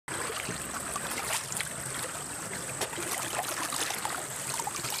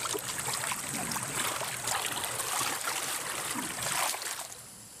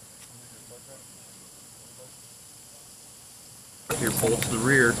pull to the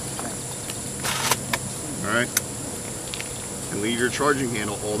rear. Alright? And leave your charging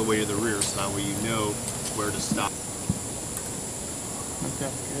handle all the way to the rear so that way you know where to stop. Okay,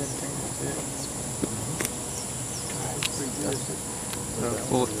 good.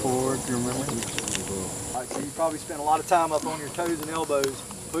 Pull it forward, you remember? Alright, so you probably spent a lot of time up on your toes and elbows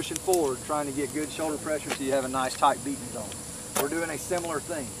pushing forward, trying to get good shoulder pressure so you have a nice tight beating zone. We're doing a similar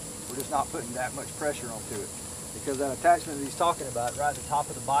thing. We're just not putting that much pressure onto it. Because that attachment that he's talking about, right at the top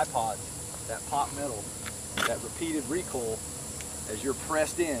of the bipods, that pop metal, that repeated recoil, as you're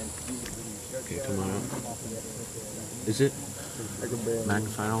pressed in, Okay, come on. Is it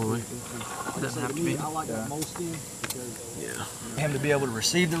magnified all the way? doesn't have to be. I like that most in because Yeah. him to be able to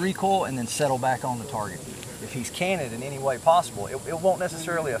receive the recoil and then settle back on the target. If he's canted in any way possible, it won't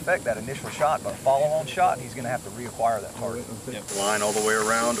necessarily affect that initial shot, but a follow-on shot, he's going to have to reacquire that target. Yep. Line all the way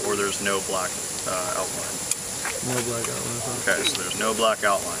around, or there's no black outline. No black outline. Okay, so there's no black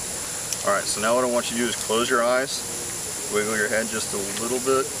outline. Alright, so now what I want you to do is close your eyes, wiggle your head just a little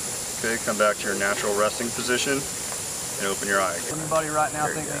bit, okay, come back to your natural resting position, and open your eye again. Anybody right now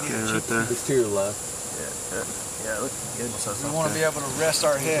think they get a cheap? It's to your left. Yeah, look good. We want to be able to rest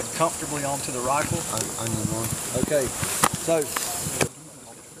our head comfortably onto the rifle. I need one. Okay, so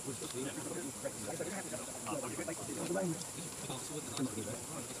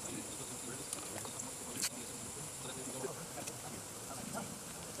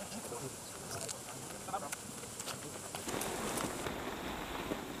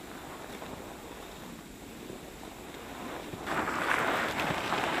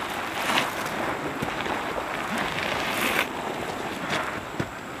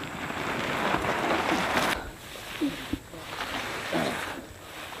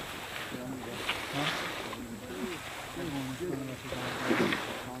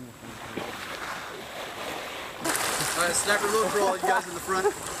Alright, sniper look for all you guys in the front.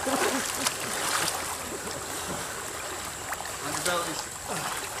 On your bellies.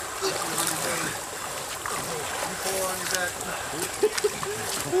 On your belly. You pull on your back.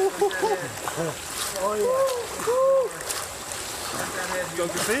 Oh yeah.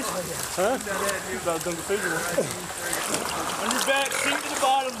 Dunkin' fish? Huh? Dunkin' fish. On your back, sink to the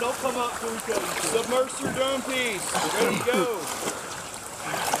bottom, don't come up till we cut you. Submerge your drum piece. Ready to go.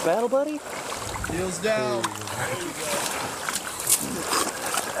 Battle buddy? Heels down. There you go.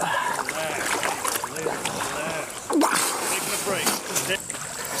 Relax. Taking a break. There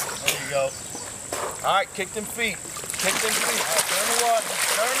you go. Alright, kick them feet. Kick them feet. Alright, turn the water.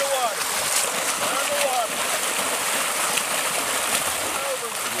 Turn the water. Turn the water. Over.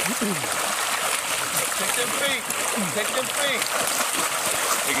 Kick them feet. Kick them feet.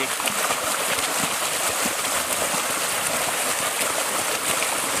 You're good.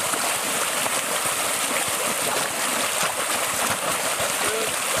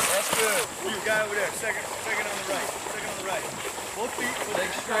 Guy over there, second on the right, Both feet,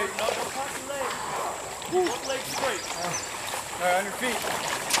 legs straight. No, don't cross your legs. Both legs straight. All right, on your feet.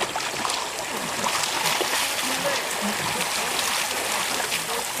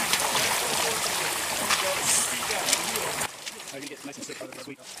 I can get nice and sick out of this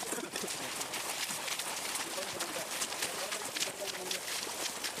week.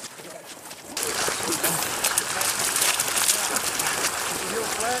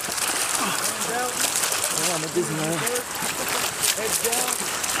 I'm a dizzy man. Heads down.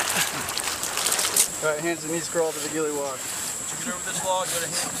 All right, hands and knees crawl to the ghillie wash. Once you get over this log, go to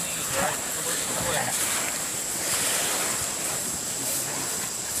hands and knees, all right?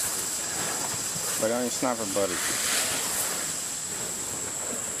 Right on your sniper, buddy.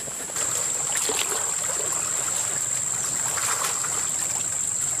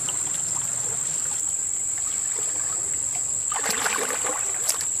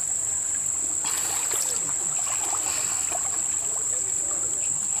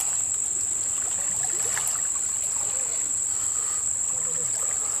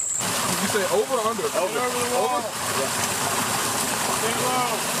 You say over or under? Over the wall. Yeah. Stay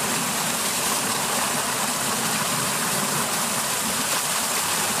low.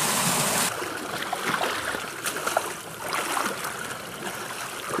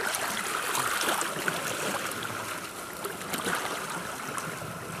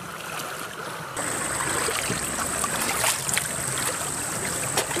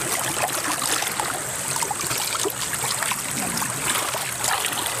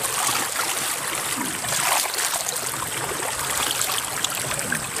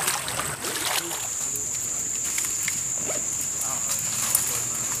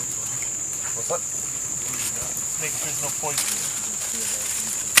 Make sure there's no poison.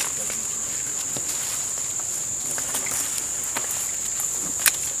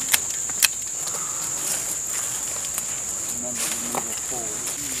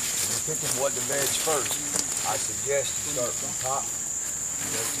 picking what to veg first, I suggest you start from top and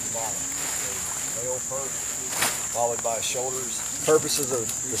go to the bottom. So tail first, followed by shoulders. Purposes of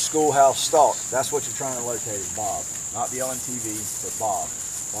the schoolhouse stalk, that's what you're trying to locate is Bob. Not the LNTV, but Bob.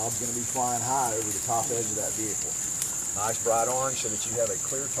 Bob's going to be flying high over the top edge of that vehicle. Nice bright orange so that you have a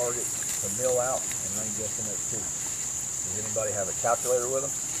clear target to mill out and range estimate to. Does anybody have a calculator with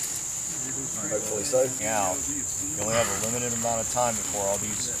them? Hopefully so. Now, you only have a limited amount of time before all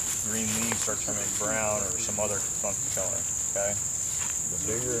these green leaves start turning brown or some other funky color, okay? The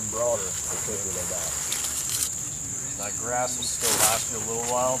bigger and broader, the quicker they die. That grass will still last you a little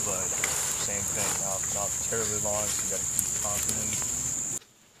while, but same thing, not terribly long, so you gotta keep constantly.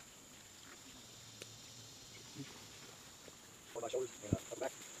 My shoulders and up the back.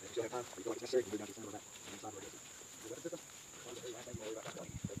 And if you still have time, you go like it's necessary, you can move down to the center of that. And inside where it is.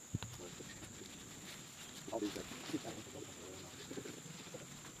 I'll do that.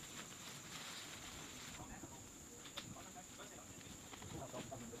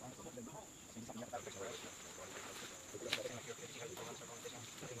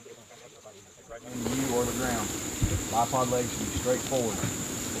 You or the ground. Bipod legs should be straight forward.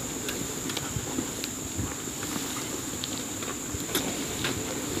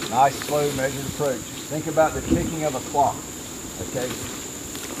 Nice, slow, measured approach. Think about the ticking of a clock. Okay?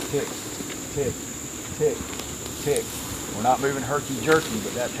 Tick, tick, tick, tick. We're not moving herky-jerky,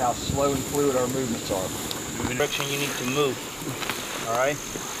 but that's how slow and fluid our movements are. The direction you need to move. Alright?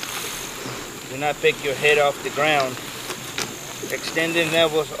 Do not pick your head off the ground. Extending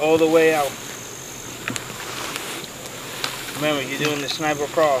levels all the way out. Remember, you're doing the sniper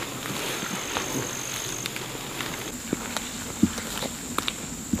crawl.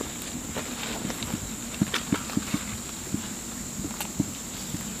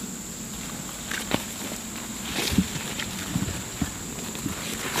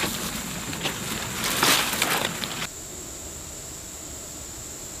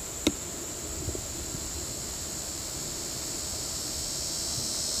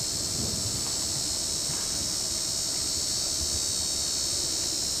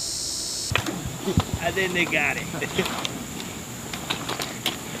 I think they got it.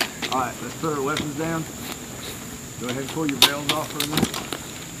 Alright, let's put our weapons down. Go ahead and pull your bells off for a minute.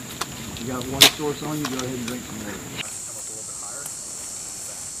 You got one source on you, go ahead and drink some water. Come up a little bit higher.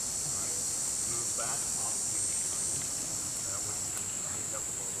 Back. Alright. Move back. That way you can sneak up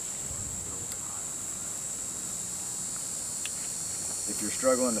a little bit more. Go a little bit higher. If you're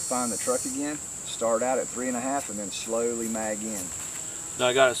struggling to find the truck again, start out at 3.5 and then slowly mag in.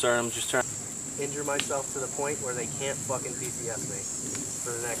 No, I got it, sir. I'm just trying. Injure myself to the point where they can't fucking PCS me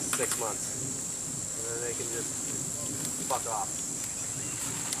for the next 6 months. And then they can just fuck off.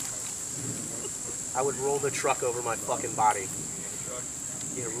 I would roll the truck over my fucking body.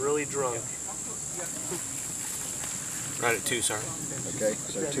 Get really drunk. Right at 2, sir. Okay,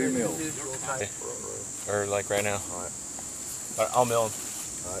 so 2 mils. Or like right now. Alright. I'll mill them.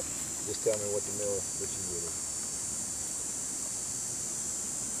 Alright. Just tell me what the mill that you with it.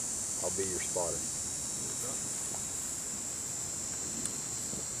 I'll be your spotter.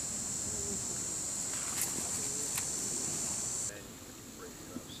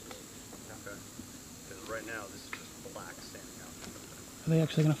 Okay. Because right now this is just black standing out. Are they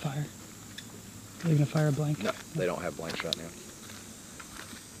actually going to fire? Are they going to fire a blank? No, they don't have blanks right now.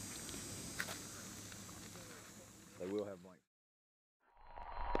 They will have blanks.